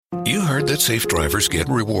You heard that safe drivers get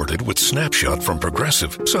rewarded with Snapshot from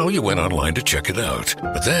Progressive, so you went online to check it out.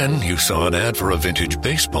 But then you saw an ad for a vintage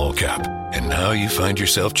baseball cap, and now you find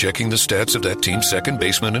yourself checking the stats of that team's second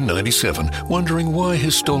baseman in '97, wondering why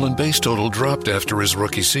his stolen base total dropped after his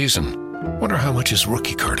rookie season. Wonder how much his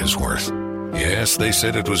rookie card is worth. Yes, they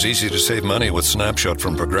said it was easy to save money with Snapshot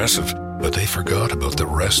from Progressive, but they forgot about the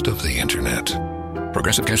rest of the internet.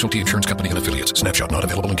 Progressive Casualty Insurance Company and Affiliates. Snapshot not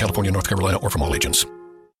available in California, North Carolina, or from all agents.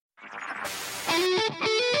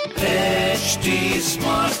 HT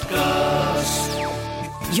Smartcast.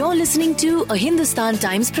 You're listening to a Hindustan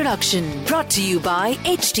Times production brought to you by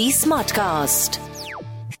HT Smartcast.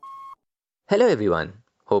 Hello everyone.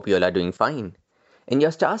 Hope you all are doing fine. In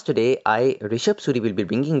your stars today, I, Rishabh Suri, will be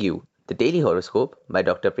bringing you the Daily Horoscope by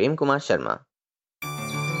Dr. Prem Kumar Sharma.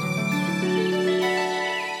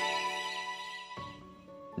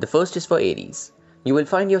 The first is for Aries. You will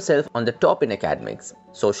find yourself on the top in academics.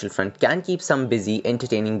 Social front can keep some busy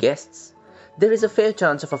entertaining guests. There is a fair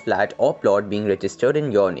chance of a flat or plot being registered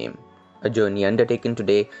in your name. A journey undertaken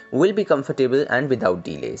today will be comfortable and without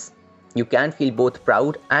delays. You can feel both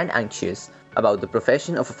proud and anxious about the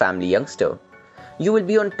profession of a family youngster. You will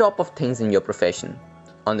be on top of things in your profession.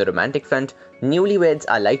 On the romantic front, newlyweds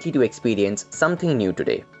are likely to experience something new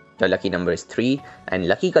today. Your lucky number is 3 and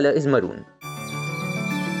lucky color is maroon.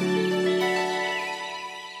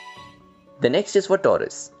 The next is for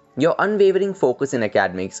Taurus. Your unwavering focus in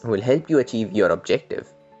academics will help you achieve your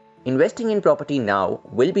objective. Investing in property now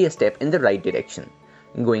will be a step in the right direction.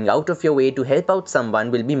 Going out of your way to help out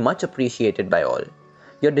someone will be much appreciated by all.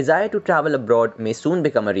 Your desire to travel abroad may soon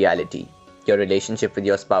become a reality. Your relationship with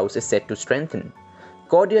your spouse is set to strengthen.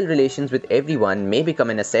 Cordial relations with everyone may become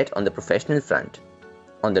an asset on the professional front.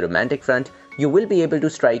 On the romantic front, you will be able to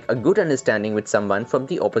strike a good understanding with someone from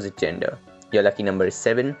the opposite gender. Your lucky number is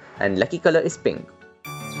 7 and lucky color is pink.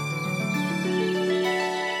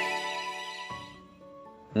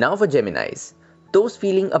 Now for Geminis. Those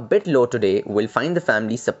feeling a bit low today will find the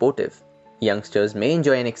family supportive. Youngsters may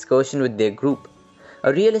enjoy an excursion with their group.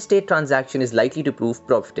 A real estate transaction is likely to prove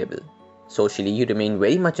profitable. Socially, you remain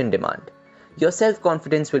very much in demand. Your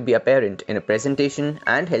self-confidence will be apparent in a presentation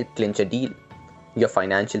and help clinch a deal. Your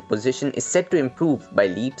financial position is set to improve by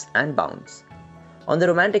leaps and bounds. On the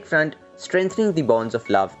romantic front, strengthening the bonds of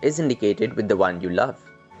love is indicated with the one you love.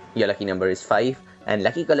 Your lucky number is 5 and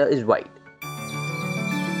lucky color is white.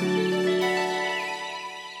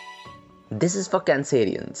 This is for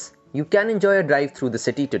Cancerians. You can enjoy a drive through the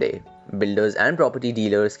city today. Builders and property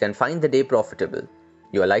dealers can find the day profitable.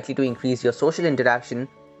 You are likely to increase your social interaction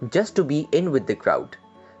just to be in with the crowd.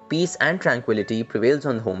 Peace and tranquility prevails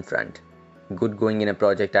on the home front. Good going in a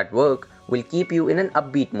project at work will keep you in an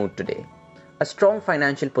upbeat mood today. A strong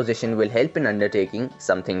financial position will help in undertaking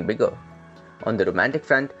something bigger. On the romantic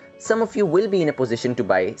front, some of you will be in a position to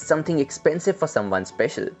buy something expensive for someone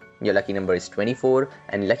special. Your lucky number is 24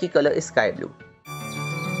 and lucky color is sky blue.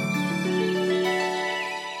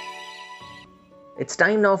 It's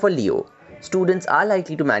time now for Leo. Students are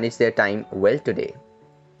likely to manage their time well today.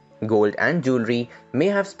 Gold and jewelry may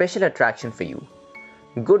have special attraction for you.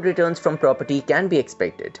 Good returns from property can be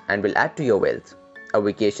expected and will add to your wealth. A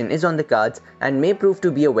vacation is on the cards and may prove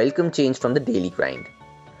to be a welcome change from the daily grind.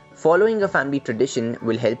 Following a family tradition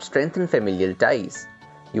will help strengthen familial ties.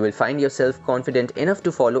 You will find yourself confident enough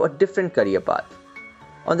to follow a different career path.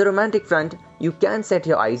 On the romantic front, you can set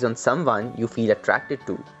your eyes on someone you feel attracted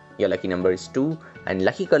to. Your lucky number is 2 and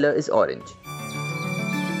lucky color is orange.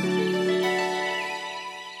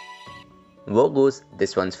 Virgos,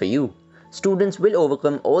 this one's for you. Students will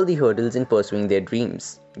overcome all the hurdles in pursuing their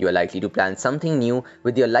dreams. You are likely to plan something new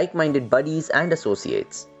with your like-minded buddies and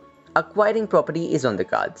associates. Acquiring property is on the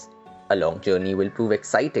cards. A long journey will prove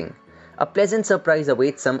exciting. A pleasant surprise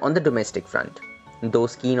awaits some on the domestic front.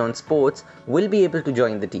 Those keen on sports will be able to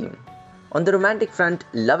join the team. On the romantic front,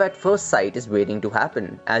 love at first sight is waiting to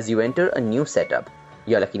happen as you enter a new setup.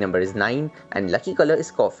 Your lucky number is 9 and lucky color is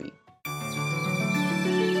coffee.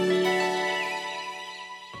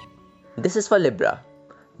 This is for Libra.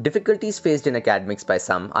 Difficulties faced in academics by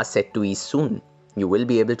some are set to ease soon. You will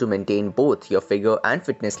be able to maintain both your figure and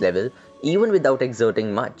fitness level even without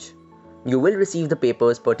exerting much. You will receive the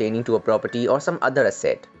papers pertaining to a property or some other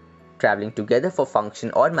asset. Traveling together for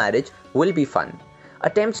function or marriage will be fun.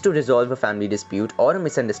 Attempts to resolve a family dispute or a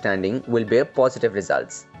misunderstanding will bear positive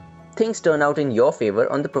results. Things turn out in your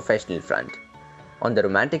favor on the professional front. On the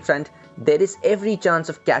romantic front, there is every chance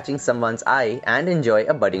of catching someone's eye and enjoy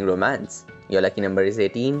a budding romance. Your lucky number is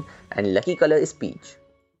 18 and lucky color is peach.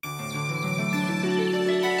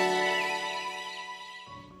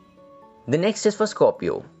 The next is for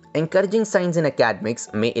Scorpio. Encouraging signs in academics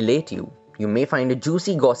may elate you. You may find a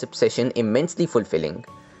juicy gossip session immensely fulfilling.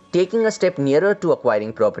 Taking a step nearer to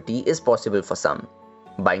acquiring property is possible for some.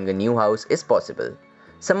 Buying a new house is possible.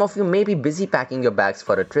 Some of you may be busy packing your bags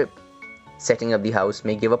for a trip. Setting up the house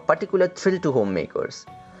may give a particular thrill to homemakers.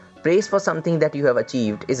 Praise for something that you have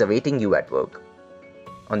achieved is awaiting you at work.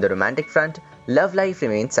 On the romantic front, love life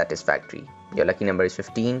remains satisfactory. Your lucky number is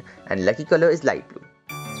 15 and lucky color is light blue.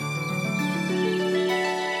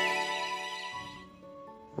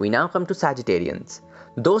 We now come to Sagittarians.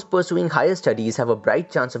 Those pursuing higher studies have a bright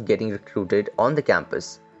chance of getting recruited on the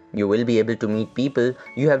campus. You will be able to meet people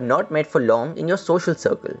you have not met for long in your social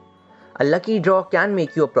circle. A lucky draw can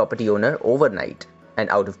make you a property owner overnight. An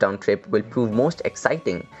out-of-town trip will prove most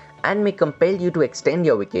exciting and may compel you to extend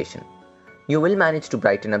your vacation. You will manage to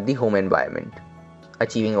brighten up the home environment.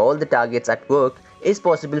 Achieving all the targets at work is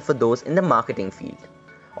possible for those in the marketing field.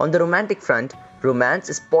 On the romantic front, romance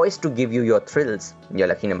is poised to give you your thrills. Your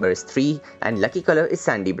lucky number is 3 and lucky color is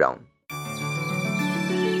sandy brown.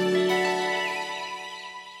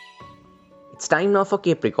 It's time now for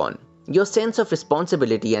Capricorn. Your sense of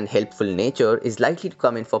responsibility and helpful nature is likely to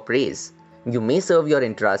come in for praise. You may serve your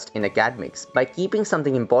interest in academics by keeping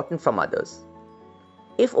something important from others.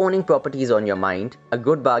 If owning property is on your mind, a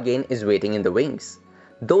good bargain is waiting in the wings.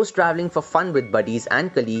 Those traveling for fun with buddies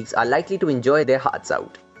and colleagues are likely to enjoy their hearts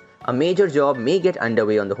out. A major job may get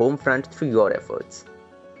underway on the home front through your efforts.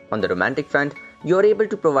 On the romantic front, you are able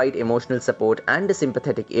to provide emotional support and a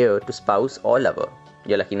sympathetic ear to spouse or lover.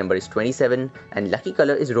 Your lucky number is 27 and lucky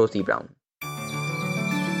color is rosy brown.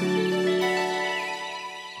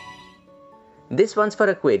 This one's for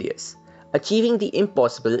Aquarius. Achieving the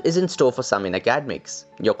impossible is in store for some in academics.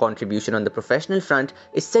 Your contribution on the professional front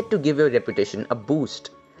is set to give your reputation a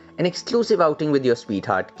boost. An exclusive outing with your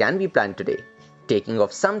sweetheart can be planned today. Taking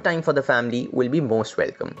off some time for the family will be most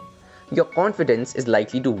welcome. Your confidence is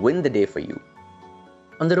likely to win the day for you.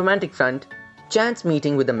 On the romantic front, chance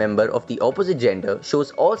meeting with a member of the opposite gender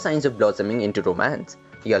shows all signs of blossoming into romance.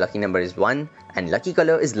 Your lucky number is 1 and lucky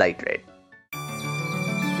color is light red.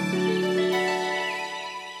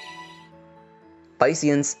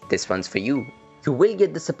 Pisceans, this one's for you. You will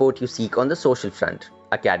get the support you seek on the social front.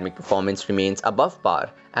 Academic performance remains above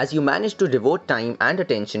par as you manage to devote time and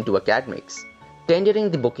attention to academics.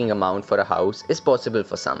 Tendering the booking amount for a house is possible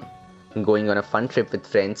for some. Going on a fun trip with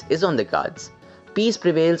friends is on the cards. Peace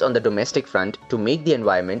prevails on the domestic front to make the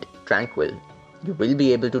environment tranquil. You will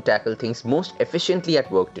be able to tackle things most efficiently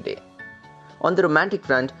at work today. On the romantic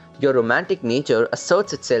front, your romantic nature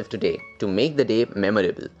asserts itself today to make the day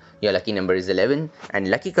memorable. Your lucky number is 11 and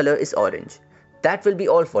lucky color is orange. That will be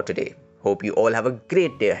all for today. Hope you all have a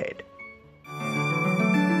great day ahead.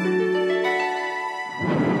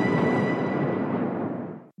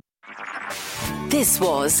 This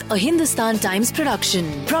was a Hindustan Times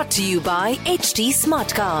production brought to you by HT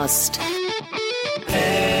Smartcast.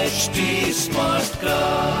 HT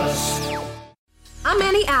Smartcast. I'm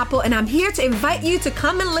Annie Apple, and I'm here to invite you to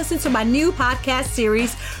come and listen to my new podcast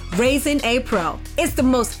series, Raising a Pro. It's the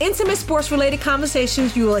most intimate sports-related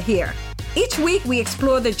conversations you will hear. Each week, we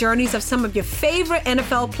explore the journeys of some of your favorite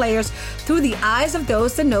NFL players through the eyes of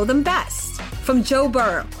those that know them best. From Joe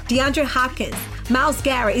Burrow, DeAndre Hopkins, Myles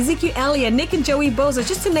Garrett, Ezekiel Elliott, Nick and Joey Bosa,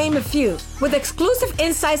 just to name a few. With exclusive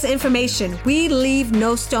insights and information, we leave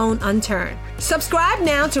no stone unturned. Subscribe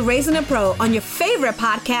now to Raising a Pro on your favorite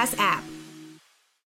podcast app.